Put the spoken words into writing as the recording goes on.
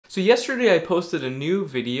So yesterday I posted a new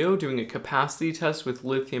video doing a capacity test with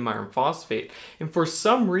lithium iron phosphate, and for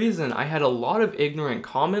some reason I had a lot of ignorant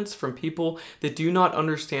comments from people that do not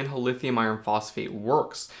understand how lithium iron phosphate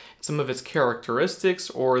works, some of its characteristics,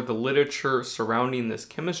 or the literature surrounding this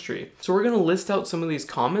chemistry. So we're going to list out some of these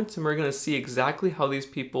comments and we're going to see exactly how these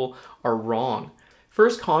people are wrong.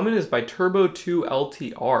 First comment is by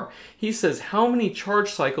Turbo2LTR. He says, how many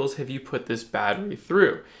charge cycles have you put this battery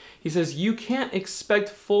through? He says, you can't expect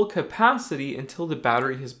full capacity until the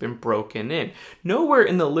battery has been broken in. Nowhere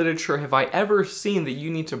in the literature have I ever seen that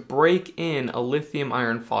you need to break in a lithium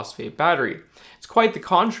iron phosphate battery. It's quite the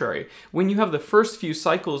contrary. When you have the first few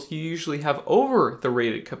cycles, you usually have over the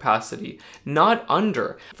rated capacity, not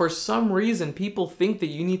under. For some reason, people think that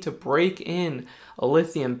you need to break in a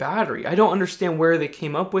lithium battery. I don't understand where they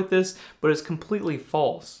came up with this, but it's completely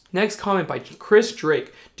false. Next comment by Chris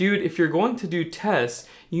Drake. Dude, if you're going to do tests,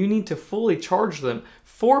 you need to fully charge them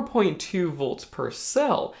 4.2 volts per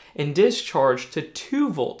cell and discharge to 2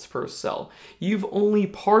 volts per cell. You've only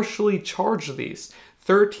partially charged these.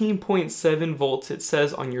 13.7 volts it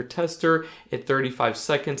says on your tester at 35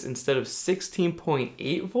 seconds instead of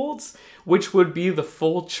 16.8 volts, which would be the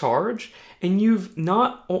full charge, and you've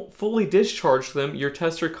not fully discharged them. Your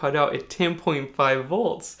tester cut out at 10.5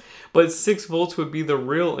 volts, but 6 volts would be the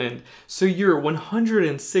real end. So your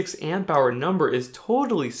 106 amp hour number is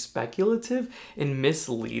totally speculative and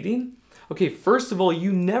misleading. Okay, first of all,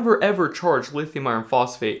 you never ever charge lithium iron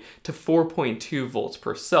phosphate to 4.2 volts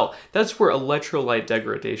per cell. That's where electrolyte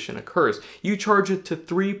degradation occurs. You charge it to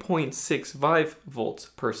 3.65 volts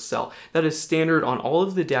per cell. That is standard on all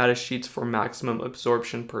of the data sheets for maximum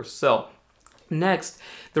absorption per cell. Next,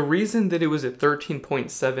 the reason that it was at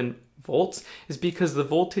 13.7 volts is because the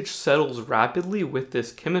voltage settles rapidly with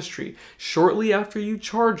this chemistry. Shortly after you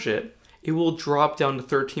charge it, it will drop down to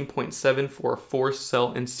 13.7 for a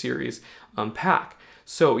 4-cell in series pack.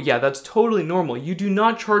 So yeah, that's totally normal. You do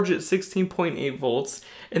not charge it 16.8 volts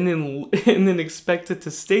and then expect it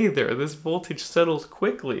to stay there. This voltage settles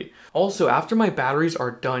quickly. Also, after my batteries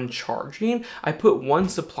are done charging, I put one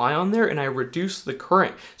supply on there and I reduce the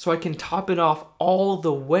current so I can top it off all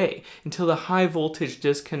the way until the high voltage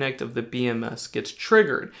disconnect of the BMS gets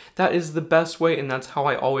triggered. That is the best way, and that's how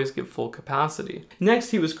I always get full capacity.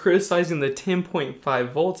 Next, he was criticizing the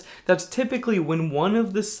 10.5 volts. That's typically when one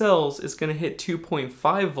of the cells is going to hit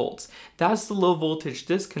 2.5 volts. That's the low voltage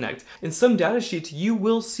disconnect. In some data sheets, you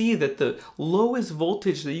will see that the lowest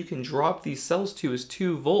voltage that you can drop these cells to is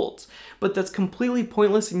 2 volts, but that's completely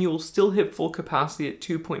pointless and you will still hit full capacity at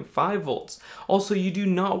 2.5 volts. Also, you do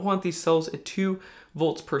not want these cells at 2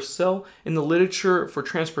 volts per cell. In the literature for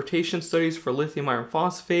transportation studies for lithium iron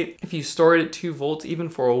phosphate, if you start at 2 volts, even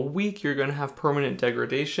for a week, you're going to have permanent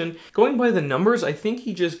degradation. Going by the numbers, I think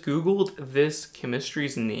he just Googled this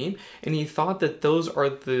chemistry's name and he thought that those are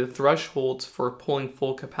the thresholds for pulling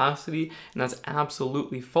full capacity, and that's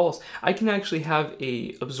absolutely false. I can actually have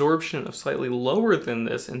a absorption of slightly lower than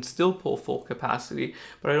this and still pull full capacity,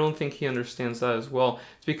 but I don't think he understands that as well.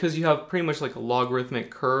 It's because you have pretty much like a logarithmic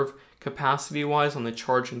curve capacity-wise on the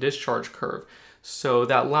charge and discharge curve. So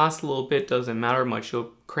that last little bit doesn't matter much.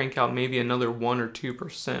 You'll crank out maybe another 1 or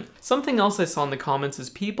 2%. Something else I saw in the comments is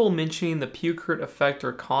people mentioning the Peucert effect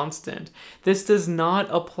or constant. This does not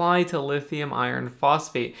apply to lithium iron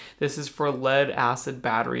phosphate. This is for lead acid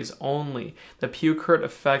batteries only. The Peucert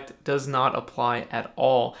effect does not apply at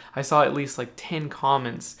all. I saw at least like 10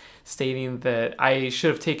 comments stating that I should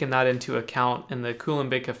have taken that into account and the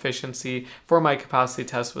Coulombic efficiency for my capacity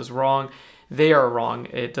test was wrong. They are wrong.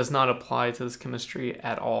 It does not apply to this chemistry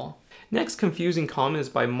at all. Next confusing comment is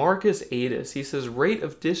by Marcus Adis. He says rate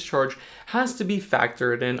of discharge has to be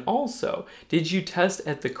factored in also. Did you test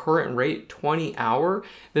at the current rate 20 hour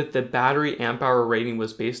that the battery amp hour rating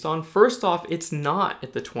was based on? First off, it's not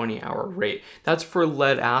at the 20 hour rate. That's for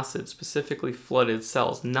lead acid, specifically flooded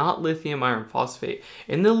cells, not lithium iron phosphate.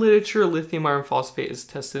 In the literature, lithium iron phosphate is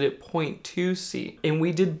tested at 0.2 C, and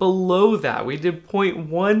we did below that. We did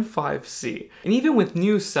 0.15 C. And even with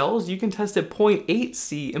new cells, you can test at 0.8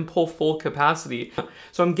 C and pull full capacity.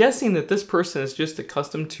 So I'm guessing that this person is just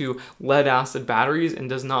accustomed to lead acid batteries and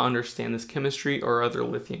does not understand this chemistry or other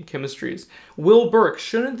lithium chemistries. Will Burke,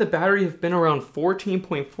 shouldn't the battery have been around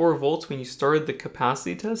 14.4 volts when you started the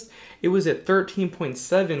capacity test? It was at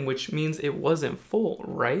 13.7, which means it wasn't full,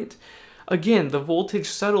 right? Again, the voltage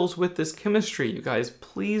settles with this chemistry, you guys.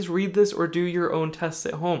 Please read this or do your own tests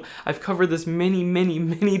at home. I've covered this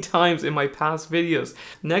many times in my past videos.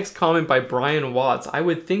 Next comment by Brian Watts. I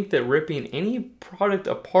would think that ripping any product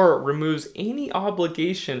apart removes any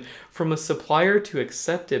obligation from a supplier to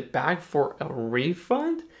accept it back for a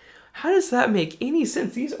refund. How does that make any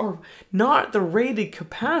sense? These are not the rated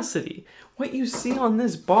capacity. What you see on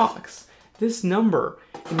this box, this number,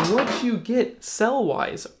 and what you get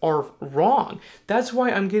cell-wise are wrong. That's why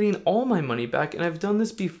I'm getting all my money back, and I've done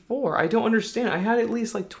this before. I don't understand. I had at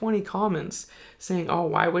least like 20 comments saying, oh,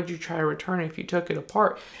 why would you try to return it if you took it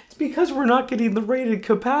apart? It's because we're not getting the rated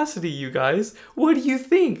capacity, you guys. What do you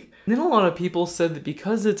think? And then a lot of people said that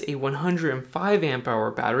because it's a 105 amp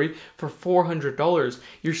hour battery for $400,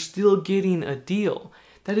 you're still getting a deal.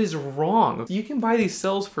 That is wrong. You can buy these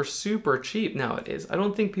cells for super cheap nowadays. I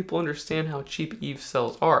don't think people understand how cheap EVE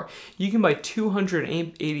cells are. You can buy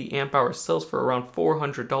 280 amp hour cells for around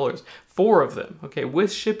 $400, 4 of them, okay,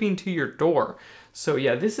 with shipping to your door. So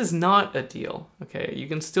yeah, this is not a deal, okay? You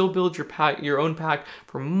can still build your own pack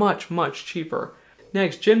for much, much cheaper.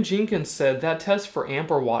 Next, Jim Jenkins said that test for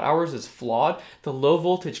amp or watt hours is flawed. The low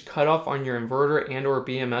voltage cutoff on your inverter and or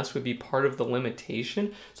BMS would be part of the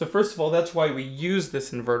limitation. So first of all, that's why we use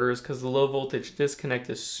this inverter, is because the low voltage disconnect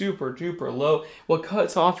is super duper low. What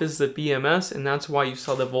cuts off is the BMS, and that's why you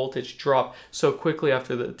saw the voltage drop so quickly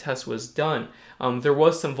after the test was done. There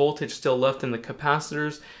was some voltage still left in the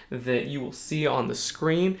capacitors that you will see on the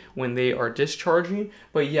screen when they are discharging.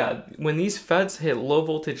 But yeah, when these FETs hit low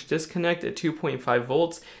voltage disconnect at 2.5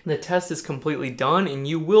 volts, the test is completely done and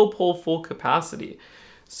you will pull full capacity.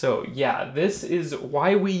 So yeah, this is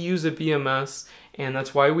why we use a BMS, and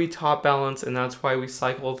that's why we top balance, and that's why we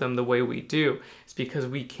cycle them the way we do. It's because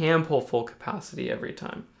we can pull full capacity every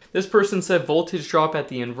time. This person said voltage drop at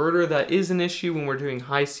the inverter. That is an issue when we're doing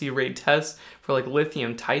high C rate tests for like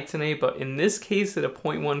lithium titanate, but in this case at a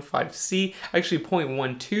 0.15 C, actually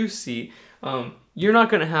 0.12 C, you're not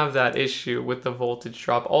going to have that issue with the voltage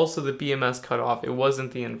drop. Also the BMS cutoff, it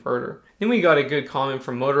wasn't the inverter. Then we got a good comment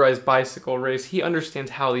from Motorized Bicycle Race. He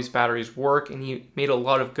understands how these batteries work and he made a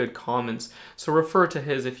lot of good comments. So refer to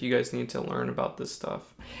his if you guys need to learn about this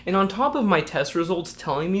stuff. And on top of my test results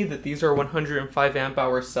telling me that these are 105 amp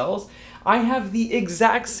hour cells, I have the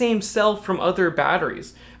exact same cell from other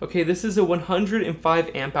batteries. Okay, this is a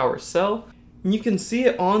 105 amp hour cell. And you can see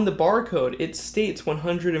it on the barcode. It states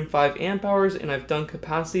 105 amp hours, and I've done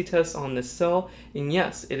capacity tests on this cell, and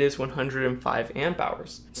yes, it is 105 amp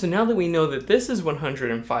hours. So now that we know that this is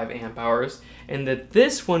 105 amp hours, and that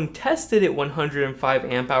this one tested at 105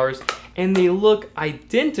 amp hours, and they look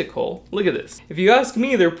identical, look at this. If you ask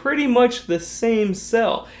me, they're pretty much the same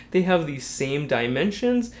cell. They have the same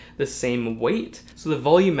dimensions, the same weight, so the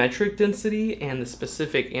volumetric density and the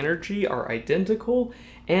specific energy are identical.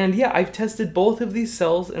 And yeah, I've tested both of these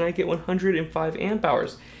cells and I get 105 amp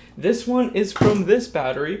hours. This one is from this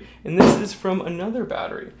battery and this is from another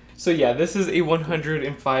battery. So yeah, this is a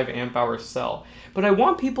 105 amp hour cell. But I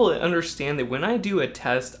want people to understand that when I do a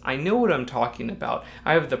test, I know what I'm talking about.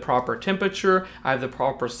 I have the proper temperature, I have the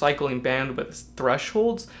proper cycling bandwidth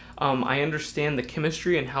thresholds, I understand the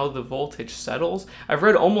chemistry and how the voltage settles. I've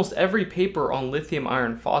read almost every paper on lithium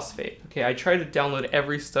iron phosphate. Okay, I tried to download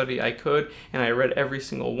every study I could and I read every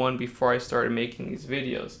single one before I started making these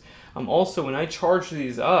videos. Also, when I charge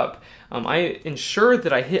these up, I ensure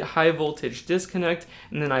that I hit high voltage disconnect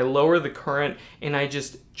and then I lower the current and I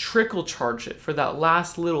just trickle charge it for that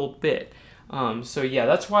last little bit. So yeah,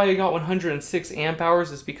 that's why I got 106 amp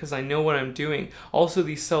hours, is because I know what I'm doing. Also,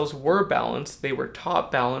 these cells were balanced, they were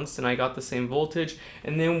top balanced, and I got the same voltage.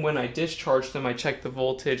 And then when I discharged them, I checked the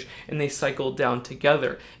voltage and they cycled down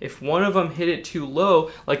together. If one of them hit it too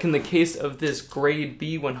low, like in the case of this grade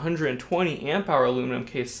B 120 amp hour aluminum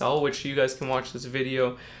case cell, which you guys can watch this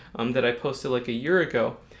video that I posted like a year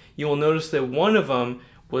ago, you will notice that one of them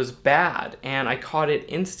was bad and I caught it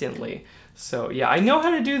instantly. So yeah, I know how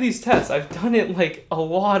to do these tests. I've done it like a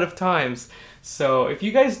lot of times. So if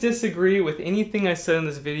you guys disagree with anything I said in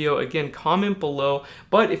this video, again, comment below.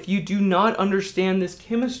 But if you do not understand this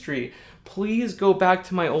chemistry, please go back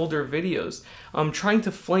to my older videos. Trying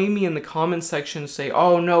to flame me in the comment section, say,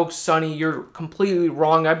 oh no, Sonny, you're completely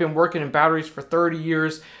wrong. I've been working in batteries for 30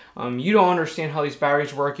 years. You don't understand how these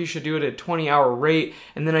batteries work. You should do it at a 20-hour rate.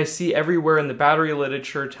 And then I see everywhere in the battery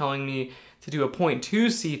literature telling me to do a 0.2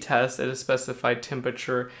 C test at a specified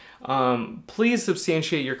temperature. Please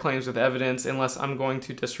substantiate your claims with evidence, unless I'm going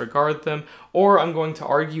to disregard them or I'm going to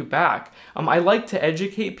argue back. I like to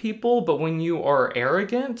educate people, but when you are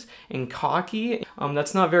arrogant and cocky,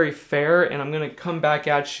 that's not very fair, and I'm going to come back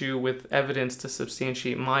at you with evidence to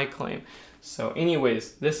substantiate my claim. So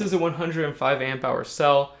anyways, this is a 105 amp hour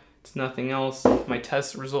cell. It's nothing else. My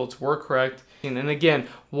test results were correct. And again,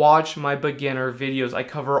 watch my beginner videos. I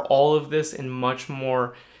cover all of this and much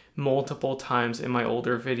more multiple times in my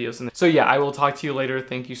older videos. So yeah, I will talk to you later.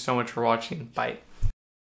 Thank you so much for watching. Bye.